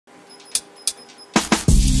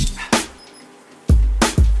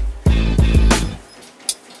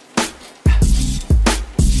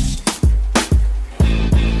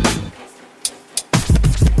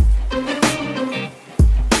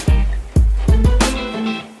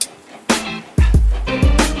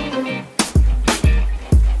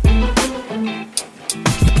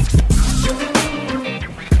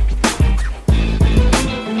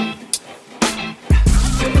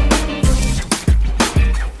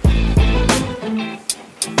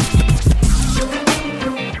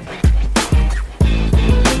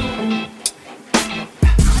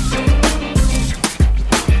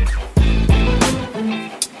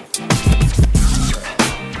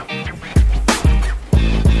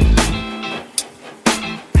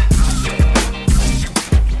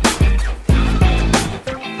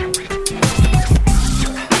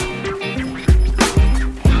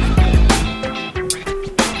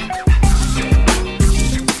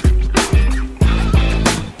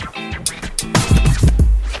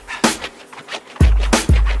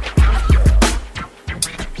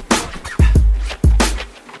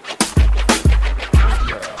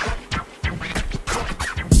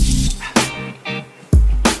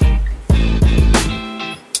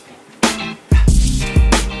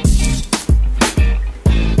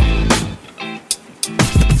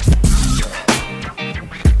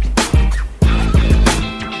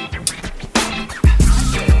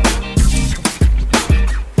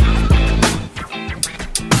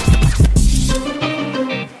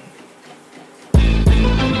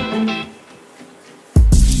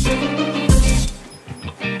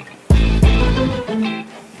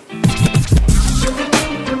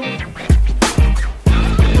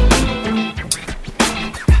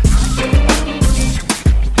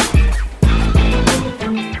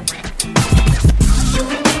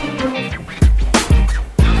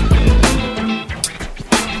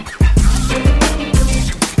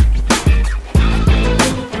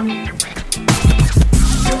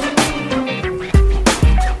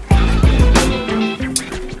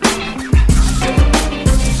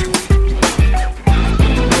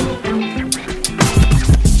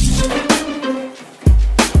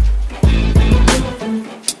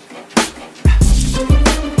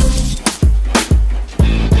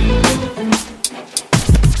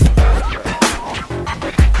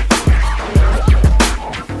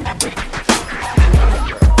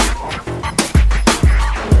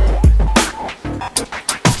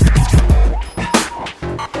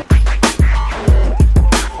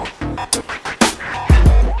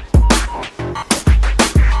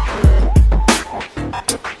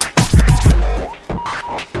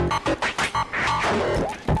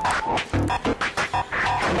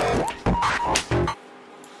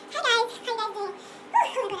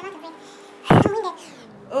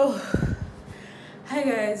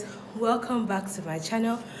guys, welcome back to my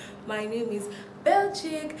channel. My name is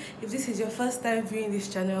Belchick. If this is your first time viewing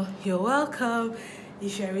this channel, you're welcome.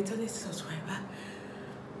 If you're a returning subscriber,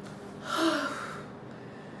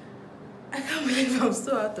 I can't believe I'm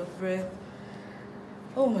so out of breath.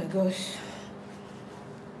 Oh my gosh.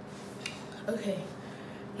 Okay,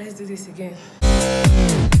 let's do this again.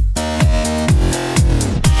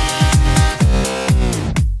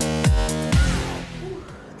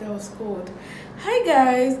 That was cold. Hi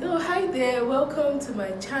guys, oh hi there, welcome to my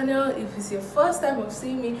channel. If it's your first time of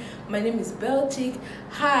seeing me, my name is Belchick.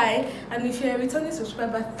 Hi, and if you're a returning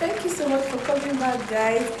subscriber, thank you so much for coming back,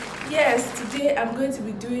 guys. Yes, today I'm going to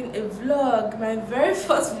be doing a vlog, my very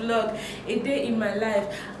first vlog, a day in my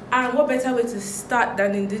life. And what better way to start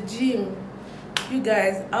than in the gym? You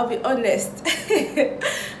guys, I'll be honest,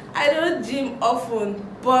 I don't gym often,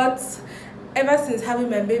 but ever since having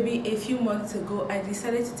my baby a few months ago, I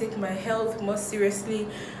decided to take my health more seriously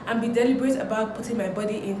and be deliberate about putting my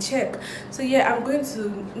body in check. So yeah, I'm going to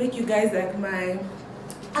make you guys like my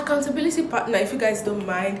accountability partner, if you guys don't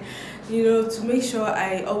mind, you know, to make sure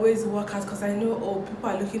I always work out, because I know people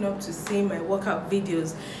are looking up to see my workout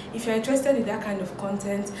videos. If you're interested in that kind of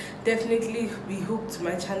content, definitely be hooked to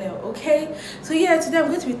my channel, okay? So yeah, today I'm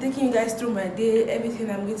going to be taking you guys through my day,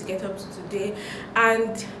 everything I'm going to get up to today.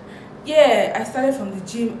 And yeah, I started from the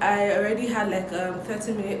gym. I already had like a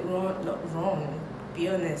 30-minute run, not run, be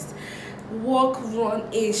honest, walk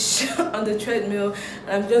run-ish on the treadmill.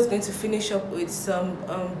 And I'm just going to finish up with some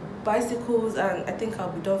bicycles, and I think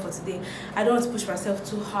I'll be done for today. I don't want to push myself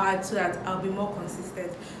too hard so that I'll be more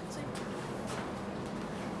consistent. So,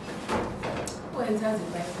 who enters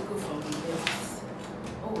the bicycle from the left?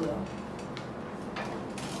 Oh well.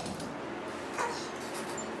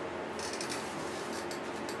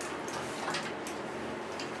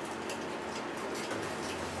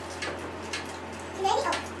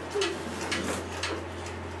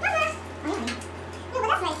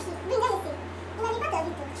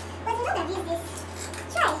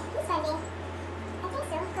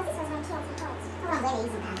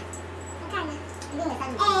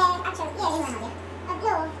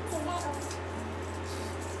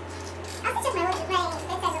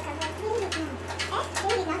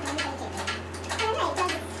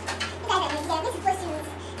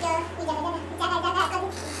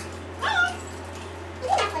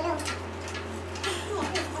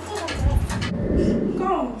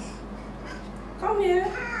 Come here.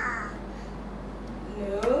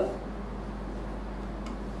 No.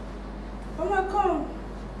 Come on, come.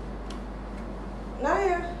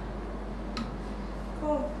 Naya.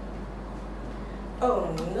 Come.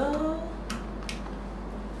 Oh no.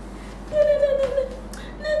 No, no, no, no, no.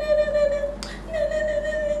 No, no, no, no, no. No, no, no,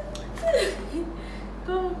 no, no.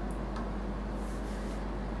 Come.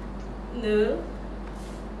 No.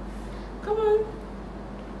 Come on.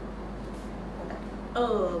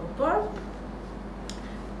 Oh, burp.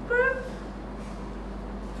 Burp.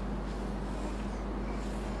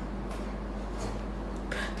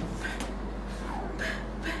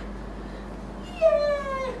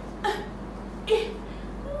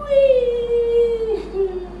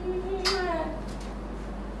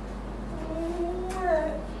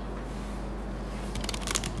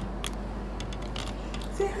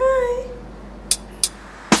 Say hi.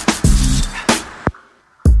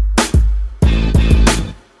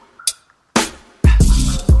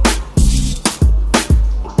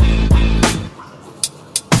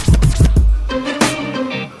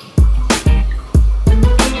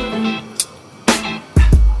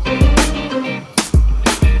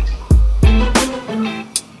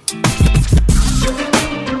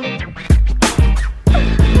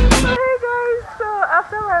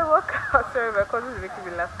 Sorry, my cousin is making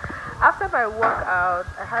me laugh. After my workout,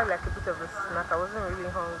 I had like a bit of a snack. I wasn't really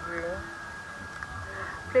hungry.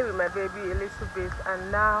 Played with my baby a little bit,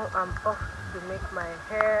 and now I'm off to make my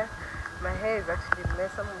hair. My hair is actually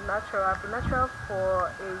messed. I'm natural. I've been natural for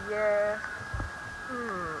a year.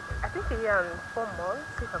 I think a year and 4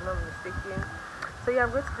 months, if I'm not mistaken. So yeah,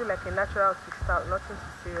 I'm going to do like a natural twist out, nothing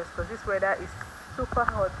too serious, because this weather is super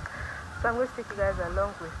hot. So I'm going to take you guys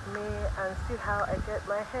along with me and see how I get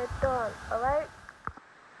my hair done, alright?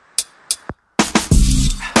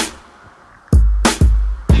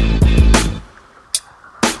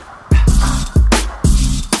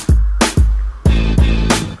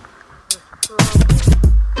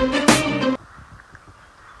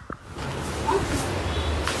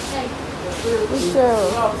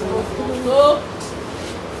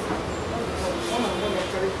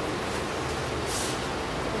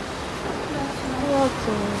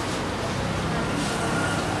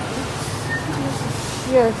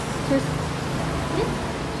 Yes, just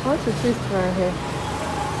I want to twist my hair.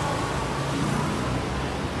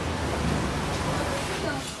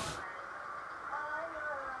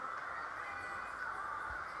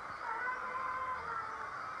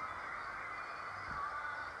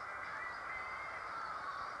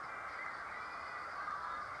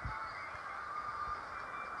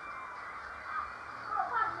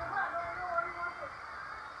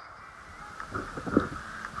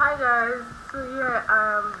 Hi guys, so yeah,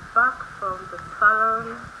 I'm back from the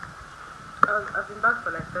salon. I've been back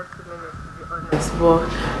for like 30 minutes to be honest, but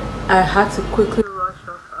I had to quickly rush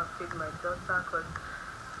off and feed my daughter because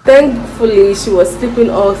thankfully she was sleeping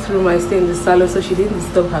all through my stay in the salon, so she didn't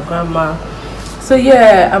disturb her grandma. So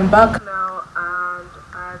yeah, I'm back now and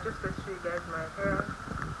I just going to show you guys my hair.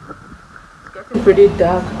 It's getting pretty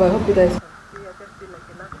dark, but I hope you guys can see. I just feel like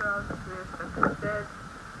a natural twist, like I said.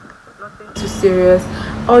 Nothing too serious.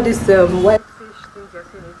 All these white fish things you're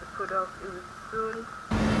seeing is a product. It will soon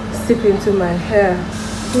seep into my hair.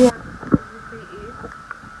 Yeah,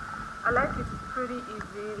 I like it. It's pretty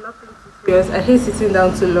easy. Nothing too serious. I hate sitting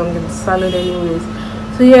down too long in the salon anyways.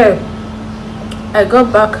 So yeah, I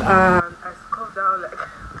got back and I scoffed down like 3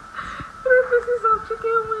 pieces of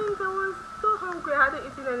chicken wings. I was so hungry. I hadn't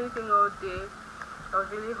eaten anything all day. I was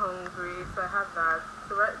really hungry, so I had that.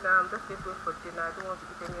 So right now I'm just waiting for dinner. I don't want to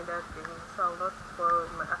eat any other thing, so I'll not spoil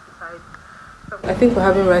my appetite. So I think we're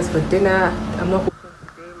having rice for dinner. I'm not cooking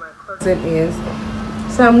today. My cousin is.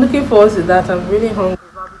 So I'm looking forward to that. I'm really hungry.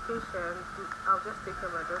 But I'll be patient. I'll just take care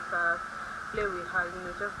of my daughter, play with her,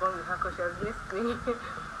 just bond with her because she has missed me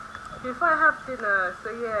before I have dinner. So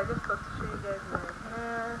yeah, I just got to show you guys my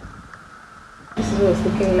hair. This is what it's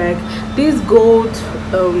looking like. This gold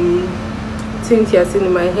things you're seeing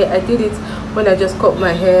in my hair, I did it when I just cut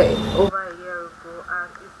my hair over a year ago and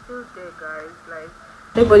it's still there guys. Like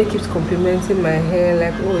everybody keeps complimenting my hair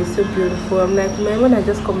like, oh, it's so beautiful. I'm like, man, when I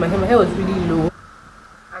just cut my hair was really low.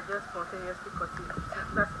 I just spontaneously cut it.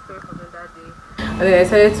 That's the story from that day. And then I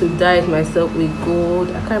decided to dye it myself with gold.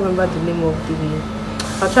 I can't remember the name of the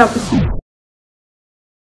I'll try to put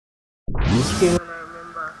screen when I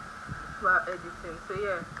remember while editing. So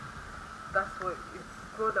yeah, that's what it's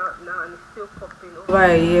rolled out now and it's still popping over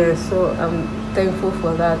a year, so I'm thankful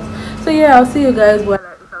for that. So yeah, I'll see you guys while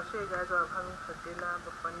I'll show you guys what I'm having for dinner,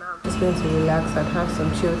 but for now I'm just going to relax and have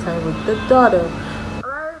some chill time with the daughter.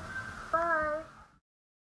 Alright, bye.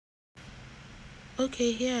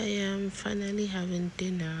 Okay, here I am finally having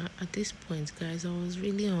dinner. At this point guys, I was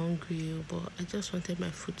really hungry, but I just wanted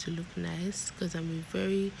my food to look nice because I'm a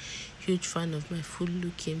very huge fan of my food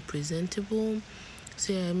looking presentable.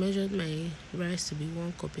 So yeah, I measured my rice to be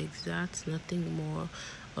 1 cup exact, nothing more,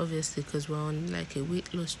 obviously because we're on like a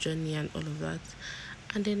weight loss journey and all of that.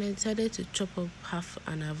 And then I decided to chop up half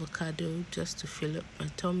an avocado just to fill up my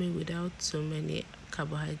tummy without so many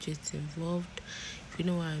carbohydrates involved, if you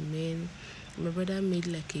know what I mean. My brother made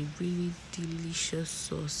like a really delicious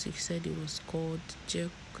sauce. He said it was called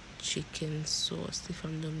jerk chicken sauce, if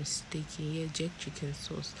I'm not mistaken. Yeah, jerk chicken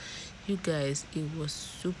sauce. You guys, it was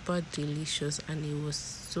super delicious and it was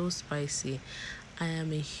so spicy. I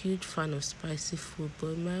am a huge fan of spicy food, but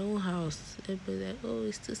in my own house everybody's like, oh,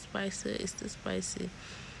 it's too spicy, it's too spicy.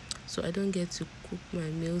 So I don't get to cook my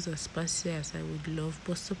meals as spicy as I would love,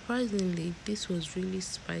 but surprisingly this was really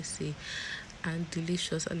spicy and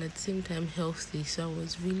delicious and at the same time healthy. So I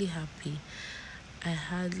was really happy. I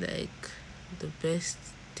had like the best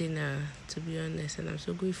dinner, to be honest, and I'm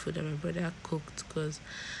so grateful that my brother cooked because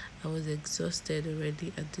I was exhausted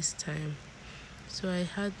already at this time. So I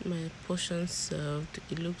had my portion served.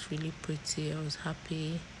 It looked really pretty. I was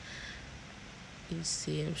happy. You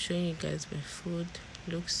see, I'm showing you guys my food.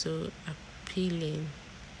 It looks so appealing.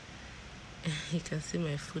 You can see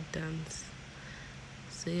my food dance.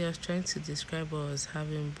 So yeah, I was trying to describe what I was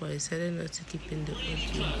having, but I decided not to keep in the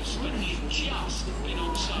audio.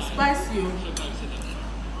 Spicy.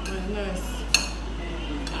 Very nice.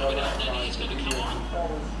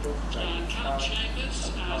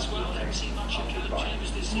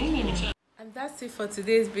 And that's it for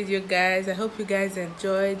today's video guys. I hope you guys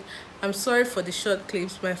enjoyed. I'm sorry for the short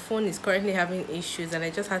clips. My phone is currently having issues and I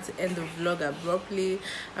just had to end the vlog abruptly.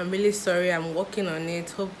 I'm really sorry. I'm working on it.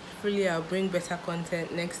 Hopefully I'll bring better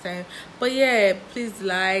content next time. But yeah, please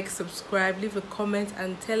like, subscribe, leave a comment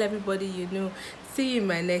and tell everybody you know. See you in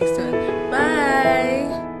my next one.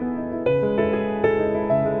 Bye.